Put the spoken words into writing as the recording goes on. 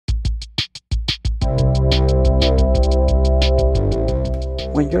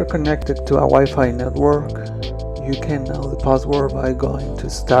When you're connected to a Wi-Fi network, you can know the password by going to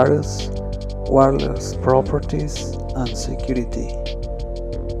Status, Wireless Properties, and Security.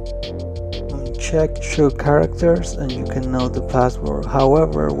 Check Show Characters and you can know the password.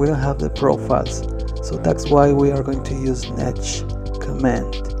 However, we don't have the profiles, so that's why we are going to use Netsh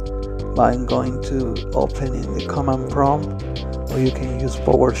command by going to opening the command prompt, or you can use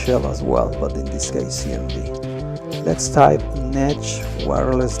PowerShell as well, but in this case CMD. Let's type Netsh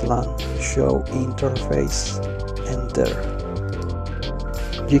WLAN show interface, enter.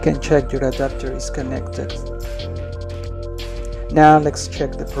 You can check your adapter is connected. Now let's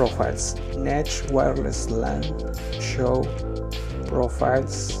check the profiles. Netsh WLAN show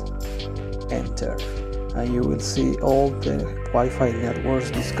profiles, enter, and you will see all the Wi-Fi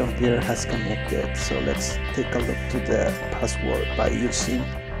networks this computer has connected. So let's take a look to the password by using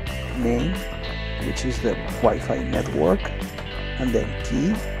name, which is the Wi-Fi network, and then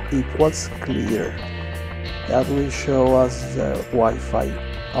key equals clear. That will show us the Wi-Fi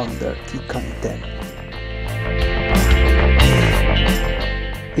under key content.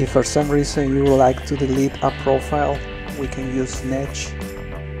 If for some reason you would like to delete a profile, we can use Netsh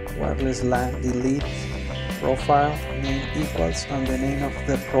WLAN delete profile name equals and the name of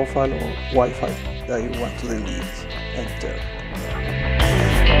the profile or Wi-Fi that you want to delete, enter.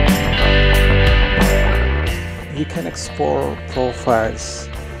 You can export profiles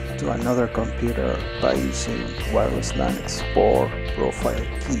to another computer by using WireLessLAN export profile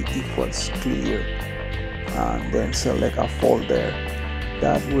key equals clear, and then select a folder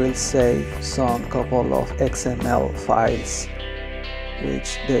that will save some couple of XML files,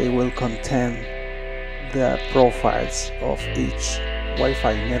 which they will contain the profiles of each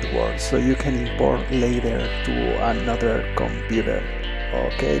Wi-Fi network, so you can import later to another computer.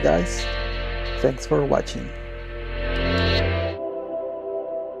 Okay guys, thanks for watching.